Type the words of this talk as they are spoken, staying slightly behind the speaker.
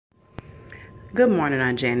Good morning,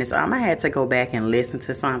 Aunt Janice. I had to go back and listen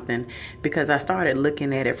to something because I started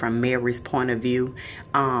looking at it from Mary's point of view.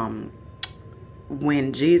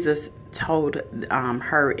 When Jesus told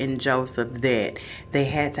her and Joseph that they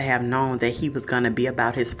had to have known that he was going to be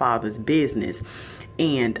about his father's business.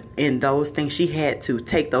 And in those things, she had to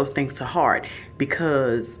take those things to heart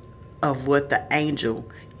because of what the angel,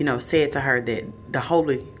 said to her, that the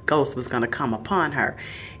Holy Ghost was going to come upon her.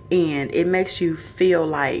 And it makes you feel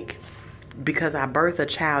like, because I birth a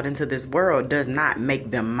child into this world does not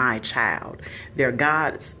make them my child. They're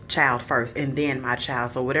God's child first and then my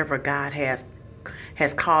child. So whatever God has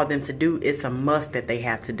called them to do, it's a must that they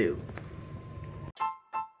have to do.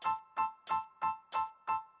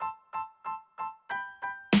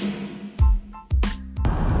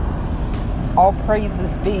 All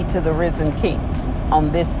praises be to the risen King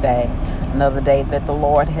on this day, another day that the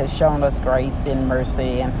Lord has shown us grace and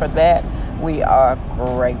mercy, and for that we are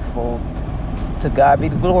grateful. To God be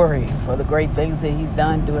the glory for the great things that he's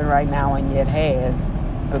done, doing right now, and yet has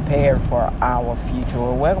prepared for our future.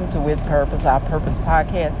 Well, welcome to With Purpose, our Purpose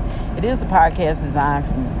podcast. It is a podcast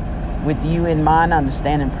designed with you in mind,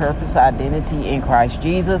 understanding purpose, identity in Christ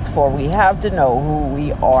Jesus, for we have to know who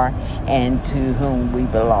we are and to whom we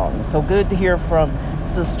belong. So good to hear from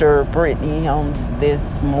Sister Brittany on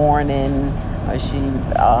this morning. She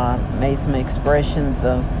made some expressions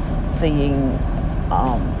of seeing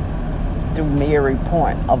through Mary's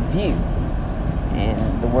point of view,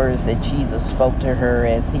 and the words that Jesus spoke to her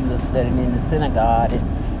as he was studying in the synagogue and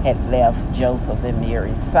had left Joseph and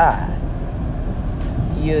Mary's side.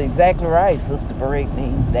 You're exactly right, Sister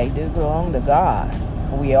Brittany. They do belong to God.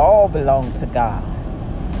 We all belong to God.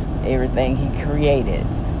 Everything he created,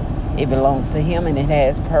 it belongs to him, and it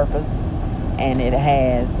has purpose, and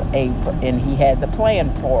he has a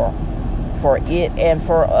plan for it and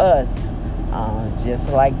for us. Just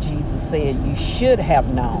like Jesus said, you should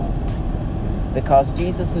have known, because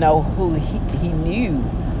Jesus knew who he knew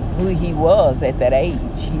who he was at that age.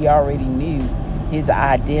 He already knew his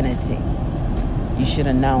identity. You should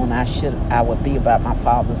have known I would be about my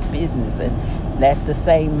Father's business, and that's the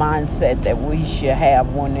same mindset that we should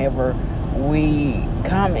have whenever we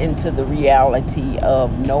come into the reality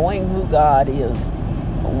of knowing who God is.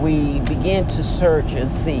 We begin to search and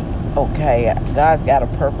seek. Okay, God's got a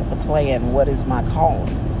purpose, a plan. What is my calling?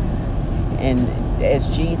 And as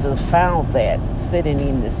Jesus found that sitting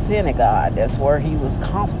in the synagogue, that's where he was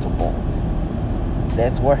comfortable.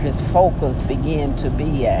 That's where his focus began to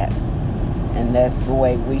be at. And that's the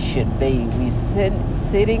way we should be. We sitting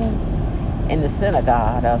in the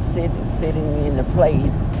synagogue, or sitting in the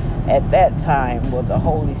place at that time where the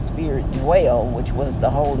Holy Spirit dwelled, which was the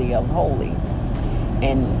Holy of Holies.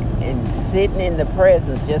 And sitting in the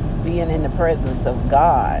presence, just being in the presence of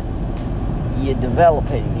God, you're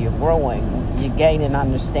developing, you're growing, you're gaining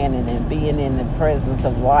understanding, and being in the presence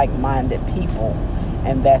of like-minded people.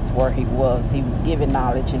 And that's where he was. He was giving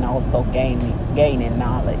knowledge and also gaining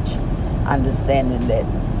knowledge, understanding that,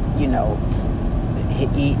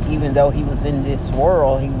 even though he was in this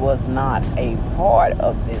world, he was not a part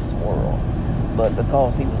of this world. But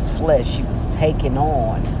because he was flesh, he was taking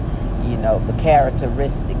on the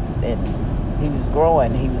characteristics, and he was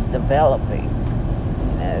growing, he was developing.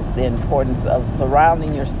 And that's the importance of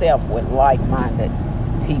surrounding yourself with like-minded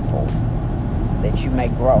people, that you may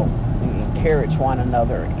grow. You encourage one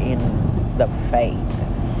another in the faith.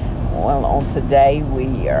 Well, on today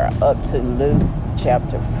we are up to Luke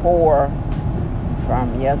chapter 4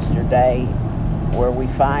 from yesterday, where we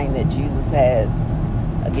find that Jesus has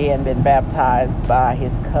again been baptized by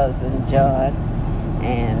his cousin John,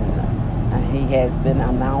 and he has been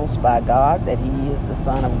announced by God that he is the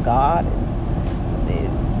Son of God, and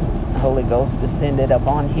the Holy Ghost descended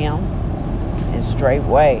upon him, and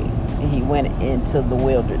straightway he went into the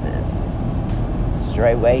wilderness.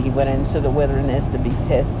 Straightway he went into the wilderness to be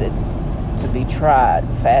tested, to be tried,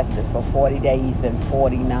 fasted for 40 days and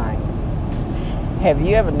 40 nights. Have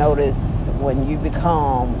you ever noticed when you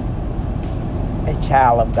become a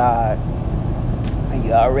child of God,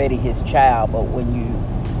 you're already his child, but when you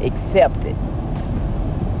accept it,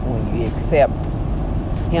 when you accept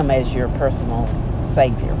him as your personal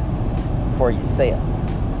Savior for yourself,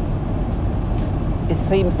 it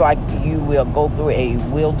seems like you will go through a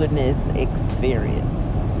wilderness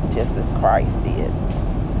experience, just as Christ did.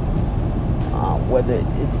 Whether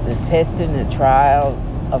it's the testing, the trial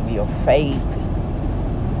of your faith,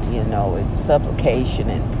 it's supplication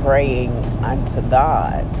and praying unto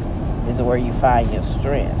God is where you find your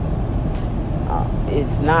strength.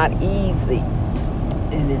 It's not easy,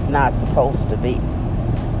 and it's not supposed to be,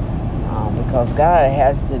 Because God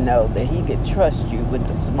has to know that he can trust you with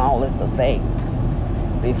the smallest of things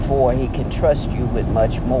before he can trust you with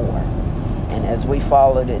much more. And as we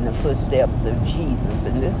followed in the footsteps of Jesus,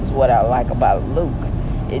 and this is what I like about Luke,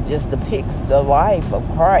 it just depicts the life of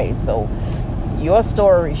Christ. So your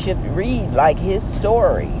story should read like his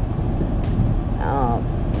story.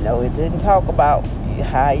 It didn't talk about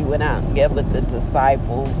how he went out and gathered the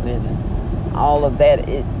disciples and all of that.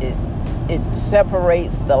 It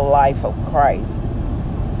separates the life of Christ.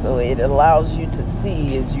 So it allows you to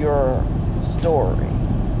see is your story.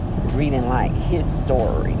 Reading like his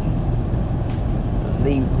story.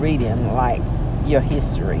 Reading like your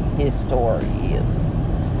history. His story is.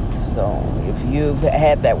 So if you've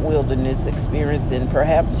had that wilderness experience, then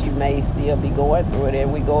perhaps you may still be going through it.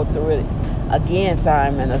 And we go through it again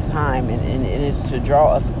time and time. And it's to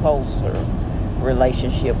draw us closer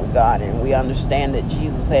relationship with God. And we understand that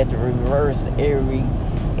Jesus had to reverse every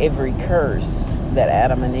curse that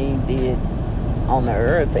Adam and Eve did on the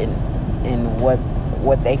earth, and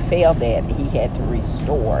what they failed at, he had to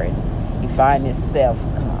restore. And he find himself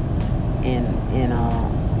in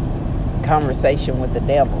conversation with the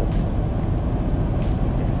devil,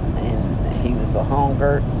 and he was a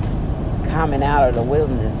hunger coming out of the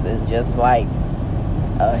wilderness, and just like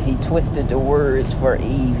he twisted the words for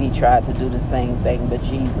Eve, he tried to do the same thing. But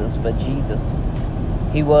Jesus,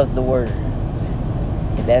 he was the Word.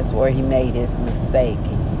 And that's where he made his mistake.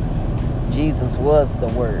 Jesus was the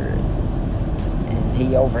Word. And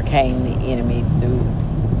he overcame the enemy through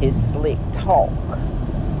his slick talk.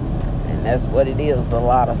 And that's what it is, a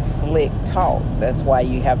lot of slick talk. That's why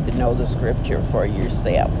you have to know the scripture for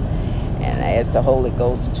yourself. And ask the Holy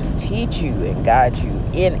Ghost to teach you and guide you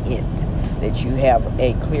in it, that you have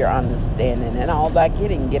a clear understanding. And all by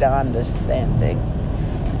get an understanding.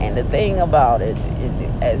 And the thing about it,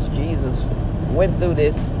 as Jesus went through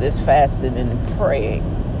this fasting and praying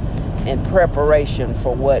in preparation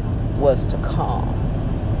for what was to come,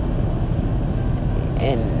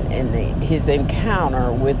 and his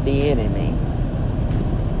encounter with the enemy,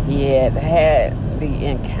 he had the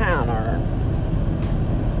encounter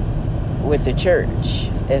with the church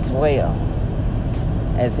as well,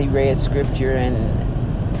 as he read scripture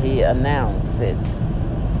and he announced that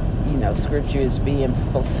scripture is being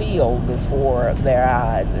fulfilled before their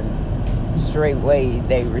eyes, and straightway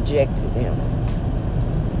they rejected him.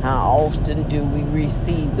 How often do we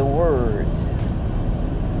receive the word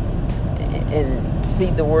and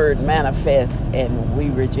see the word manifest and we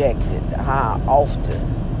reject it? How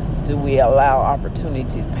often do we allow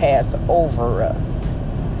opportunities pass over us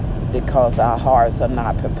because our hearts are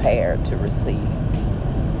not prepared to receive?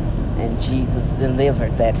 And Jesus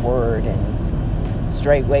delivered that word, and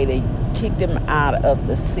straightway they kicked him out of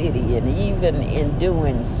the city. And even in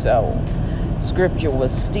doing so, scripture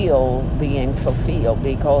was still being fulfilled,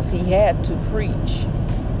 because he had to preach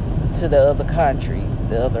to the other countries,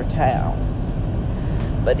 the other towns.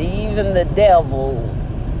 But even the devil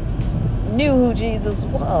knew who Jesus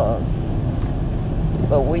was.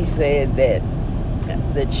 But we said that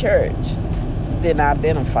the church didn't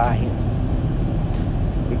identify him,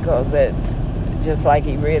 because that, just like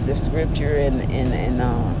he read the scripture and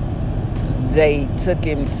they took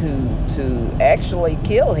him to actually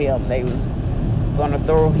kill him. They was going to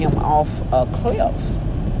throw him off a cliff.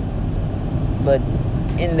 But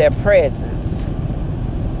in their presence,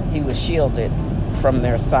 he was shielded from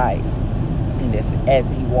their sight. And as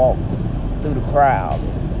he walked through the crowd,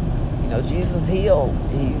 Jesus healed.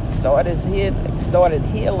 He started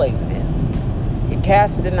healing, and he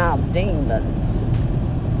casting out demons.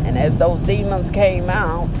 And as those demons came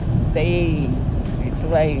out, they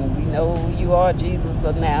exclaimed, "We know you are Jesus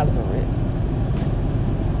of Nazareth."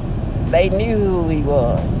 They knew who he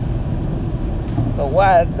was. But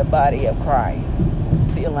why the body of Christ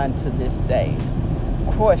still unto this day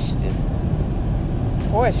question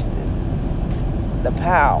the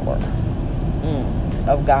power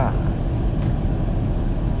of God?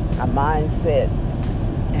 Our mindset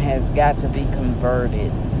has got to be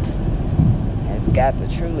converted. Has got to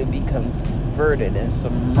truly be converted and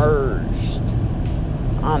submerged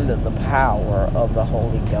under the power of the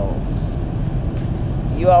Holy Ghost.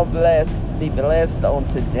 You all be blessed on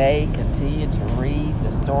today. Continue to read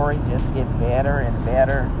the story. Just get better and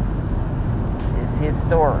better. It's his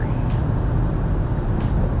story.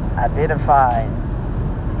 Identifying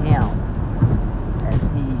him as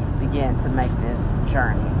he began to make this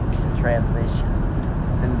journey, the transition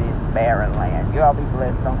through this barren land. You all be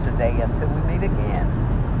blessed on today until we meet again.